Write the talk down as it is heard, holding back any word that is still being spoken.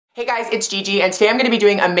Hey guys, it's Gigi, and today I'm going to be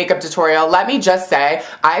doing a makeup tutorial. Let me just say,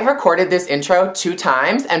 I've recorded this intro 2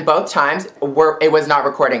 times, and both times it was not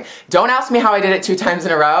recording. Don't ask me how I did it 2 times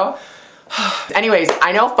in a row. Anyways,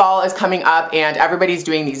 I know fall is coming up and everybody's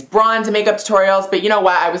doing these bronze makeup tutorials, but you know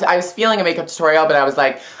what? I was feeling a makeup tutorial, but I was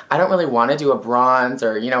like, I don't really want to do a bronze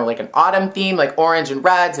or, you know, like an autumn theme, like orange and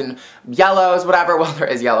reds and yellows, whatever. Well, there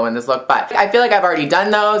is yellow in this look, but I feel like I've already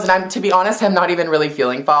done those, and to be honest, I'm not even really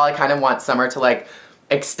feeling fall. I kind of want summer to like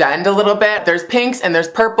extend a little bit. There's pinks and there's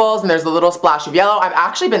purples and there's a little splash of yellow. I've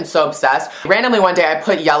actually been so obsessed. Randomly one day I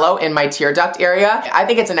put yellow in my tear duct area. I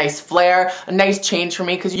think it's a nice flare, a nice change for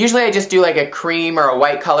me, because usually I just do like a cream or a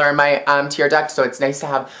white color in my tear duct, so it's nice to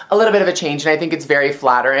have a little bit of a change, and I think it's very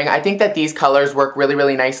flattering. I think that these colors work really,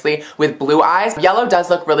 really nicely with blue eyes. Yellow does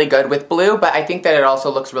look really good with blue, but I think that it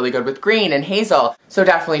also looks really good with green and hazel, so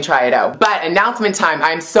definitely try it out. But announcement time.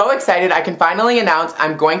 I'm so excited. I can finally announce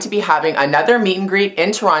I'm going to be having another meet and greet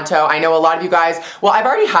in Toronto. I know a lot of you guys, well, I've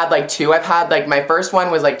already had like 2. I've had like, my first one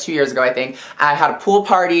was like 2 years ago, I think. I had a pool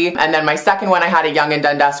party, and then my second one I had a Yonge and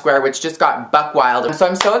Dundas Square, which just got buck wild. So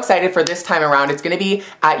I'm so excited for this time around. It's gonna be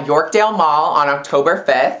at Yorkdale Mall on October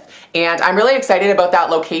 5th. And I'm really excited about that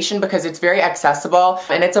location because it's very accessible,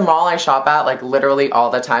 and it's a mall I shop at like literally all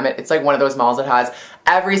the time. It's like one of those malls that has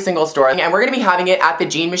every single store, and we're gonna be having it at the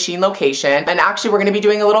Jean Machine location. And actually we're gonna be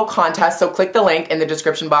doing a little contest, so click the link in the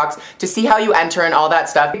description box to see how you enter and all that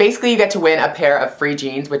stuff. Basically you get to win a pair of free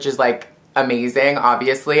jeans, which is like amazing.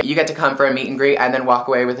 Obviously you get to come for a meet and greet and then walk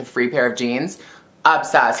away with a free pair of jeans.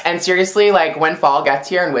 Obsessed. And seriously, like when fall gets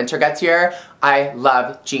here and winter gets here, I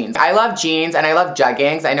love jeans. I love jeans and I love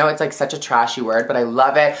jeggings. I know it's like such a trashy word, but I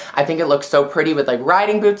love it. I think it looks so pretty with like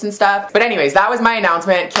riding boots and stuff. But anyways, that was my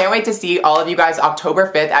announcement. Can't wait to see all of you guys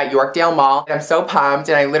October 5th at Yorkdale Mall. I'm so pumped,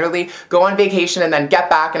 and I literally go on vacation and then get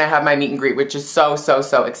back and I have my meet and greet, which is so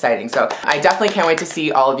exciting. So I definitely can't wait to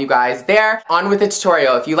see all of you guys there. On with the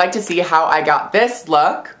tutorial. If you'd like to see how I got this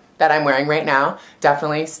look that I'm wearing right now,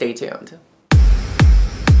 definitely stay tuned.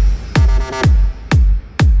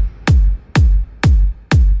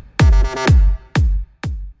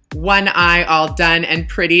 One eye all done and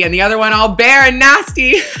pretty, and the other one all bare and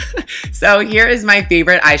nasty. So here is my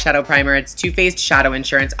favorite eyeshadow primer. It's Too Faced Shadow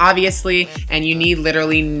Insurance, obviously, and you need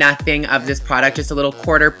literally nothing of this product, just a little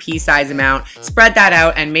quarter pea size amount. Spread that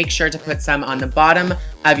out and make sure to put some on the bottom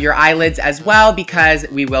of your eyelids as well, because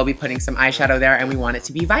we will be putting some eyeshadow there and we want it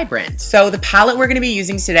to be vibrant. So the palette we're gonna be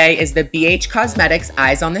using today is the BH Cosmetics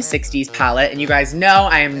Eyes on the 60s palette, and you guys know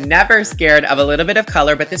I am never scared of a little bit of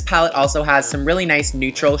color, but this palette also has some really nice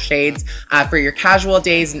neutral shades for your casual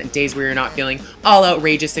days and days where you're not feeling all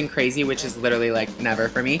outrageous and crazy, which is literally like never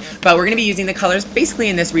for me. But we're gonna be using the colors basically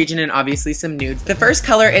in this region, and obviously some nudes. The first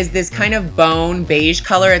color is this kind of bone beige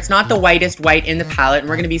color. It's not the whitest white in the palette, and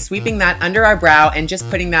we're gonna be sweeping that under our brow and just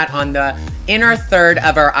putting that on the inner third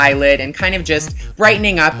of our eyelid and kind of just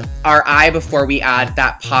brightening up our eye before we add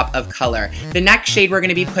that pop of color. The next shade we're going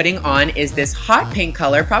to be putting on is this hot pink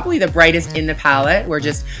color, probably the brightest in the palette. We're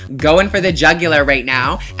just going for the jugular right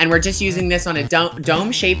now, and we're just using this on a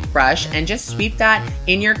dome-shaped brush, and just sweep that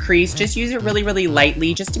in your crease. Just use it really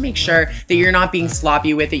lightly, just to make sure that you're not being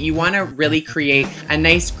sloppy with it. You want to really create a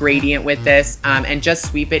nice gradient with this, and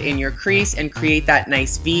just sweep it in your crease and create that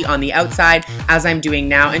nice V on the outside as I'm doing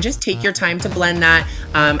now. And just take your time to blend that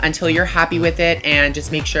until you're happy with it, and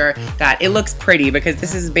just make sure that it looks pretty, because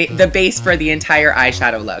this is the base for the entire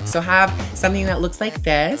eyeshadow look. So have something that looks like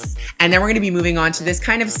this, and then we're going to be moving on to this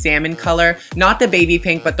kind of salmon color, not the baby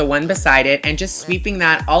pink but the one beside it, and just sweeping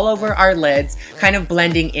that all over our lids, kind of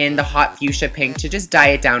blending in the hot fuchsia pink to just dye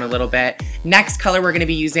it down a little bit. Next color, we're going to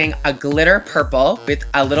be using a glitter purple with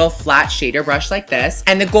a little flat shader brush like this,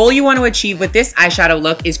 and the goal you want to achieve with this eyeshadow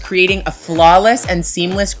look is creating a flawless and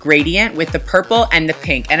seamless gradient with the purple and the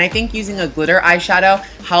pink. And I think using a glitter eyeshadow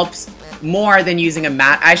helps more than using a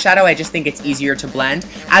matte eyeshadow. I just think it's easier to blend.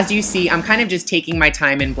 As you see, I'm kind of just taking my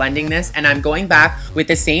time in blending this, and I'm going back with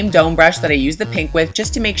the same dome brush that I used the pink with,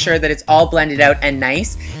 just to make sure that it's all blended out and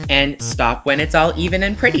nice, and stop when it's all even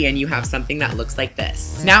and pretty and you have something that looks like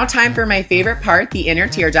this. Now time for my favorite part, the inner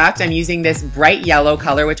tear duct. I'm using this bright yellow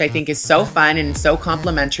color, which I think is so fun and so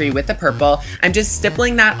complementary with the purple. I'm just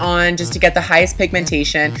stippling that on just to get the highest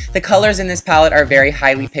pigmentation. The colors in this palette are very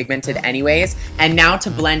highly pigmented anyways. And now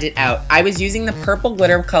to blend it out, I was using the purple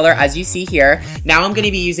glitter color as you see here. Now I'm going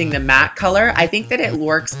to be using the matte color. I think that it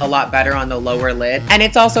works a lot better on the lower lid, and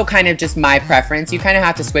it's also kind of just my preference. You kind of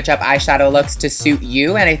have to switch up eyeshadow looks to suit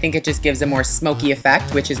you, and I think it just gives a more smoky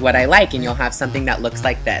effect, which is what I like, and you'll have something that looks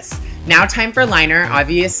like this. Now time for liner.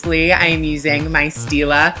 Obviously, I am using my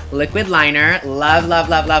Stila liquid liner. Love, love,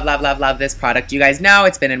 love, love, love, love, love this product. You guys know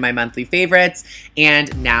it's been in my monthly favorites.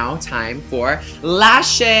 And now time for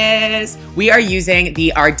lashes. We are using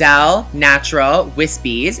the Ardell Natural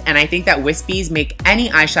Wispies, and I think that Wispies make any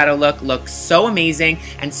eyeshadow look so amazing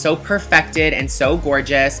and so perfected and so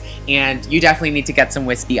gorgeous, and you definitely need to get some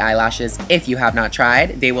wispy eyelashes if you have not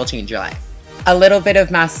tried. They will change your life. A little bit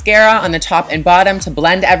of mascara on the top and bottom to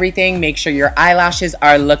blend everything. Make sure your eyelashes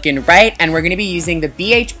are looking right. And we're gonna be using the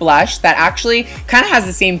BH blush that actually kind of has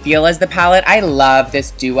the same feel as the palette. I love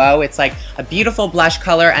this duo. It's like a beautiful blush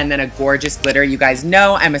color and then a gorgeous glitter. You guys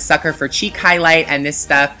know I'm a sucker for cheek highlight, and this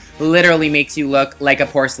stuff literally makes you look like a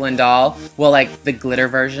porcelain doll. Well, like the glitter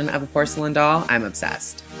version of a porcelain doll. I'm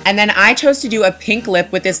obsessed. And then I chose to do a pink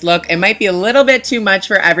lip with this look. It might be a little bit too much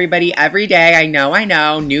for everybody every day. I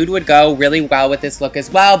know. Nude would go really well with this look as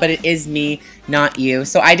well, but it is me, not you.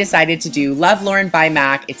 So I decided to do Love Lauren by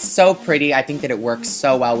MAC. It's so pretty. I think that it works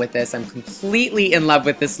so well with this. I'm completely in love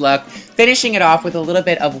with this look. Finishing it off with a little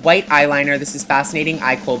bit of white eyeliner. This is Fascinating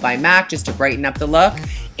Eye Kohl by MAC, just to brighten up the look.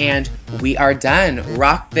 And we are done.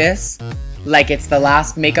 Rock this like it's the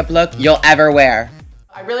last makeup look you'll ever wear.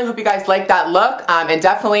 I really hope you guys like that look, and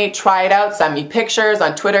definitely try it out. Send me pictures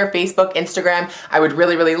on Twitter, Facebook, Instagram. I would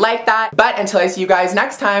really, really like that. But until I see you guys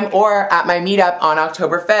next time or at my meetup on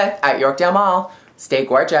October 5th at Yorkdale Mall, stay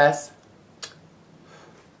gorgeous.